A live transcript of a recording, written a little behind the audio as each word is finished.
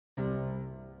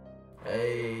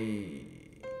Hey,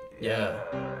 yeah.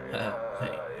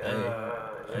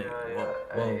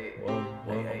 Hey, whoa.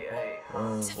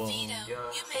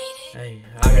 Hey,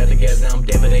 I got the gas, now I'm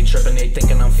dead, but they trippin', they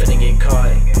thinking I'm finna get caught.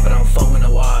 But I don't fuck with no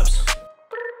Opps.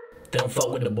 They don't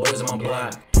fuck with the boys on my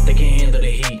block. They can't handle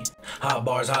the heat. Hot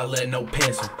bars, hot lead, no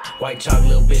pencil. White chalk,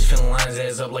 little bitch finna line his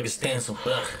ass up like a stencil.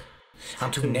 Ugh,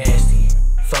 I'm too nasty.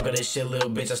 Fuck all that shit, little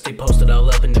bitch, I stay posted all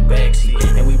up in the backseat.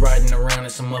 And we riding around in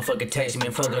some motherfucking taxi,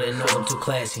 man, fuck all that noise, I'm too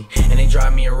classy. And they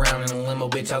drive me around in a limo,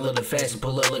 bitch, I love the fashion,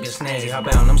 pull up looking snazzy. Hop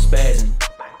out and I'm spazzing.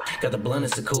 Got the blunt,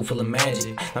 it's a coupe full of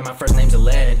magic. Like my first name's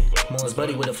Aladdin. Moore's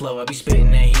buddy with a flow, I be spitting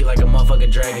that heat like a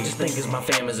motherfucking dragon. Just think it's my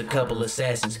fam as a couple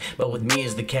assassins, but with me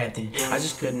as the captain. I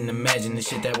just couldn't imagine the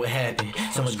shit that would happen.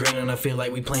 So much green and I feel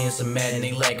like we playing some Madden.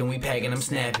 They lacking, we packing, I'm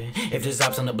snapping. If there's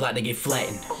Opps on the block, they get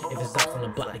flattened. If there's Opps on the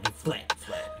block, they get flattened.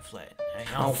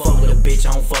 I don't fuck with a bitch,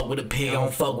 I don't fuck with a pig, I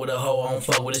don't fuck with a hoe, I don't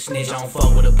fuck with a snitch, I don't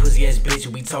fuck with a pussy ass bitch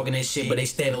who be talking that shit, but they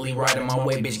steadily riding my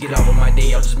way, bitch, get off of my day,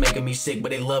 y'all just making me sick,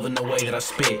 but they loving the way that I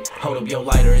spit. Hold up your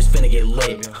lighter, it's finna get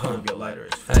lit. Hold up your lighter,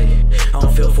 it's finna get lit. I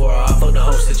don't feel for her, I fuck the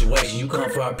whole situation. You come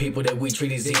for our people that we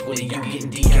treat as equal, and you getting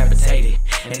decapitated.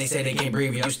 And they say they can't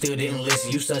breathe, you still didn't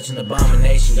listen, you such an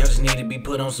abomination. Y'all just need to be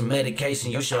put on some medication,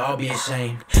 you should all be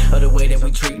ashamed of the way that we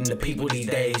treating the people these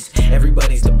days.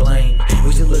 Everybody's to blame,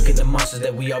 we should look at the monsters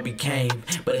that we all became.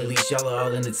 But at least y'all are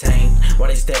all entertained, while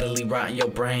they steadily rotting your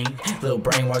brain. Little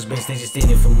brainwash bitch, they just in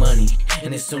it for money.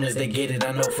 And as soon as they get it,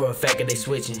 I know for a fact that they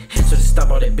switching. So just stop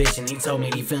all that bitching, he told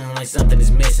me he feeling like something is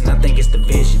missing. I think it's the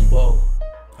vision, whoa,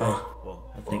 I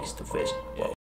think it's the vision, whoa.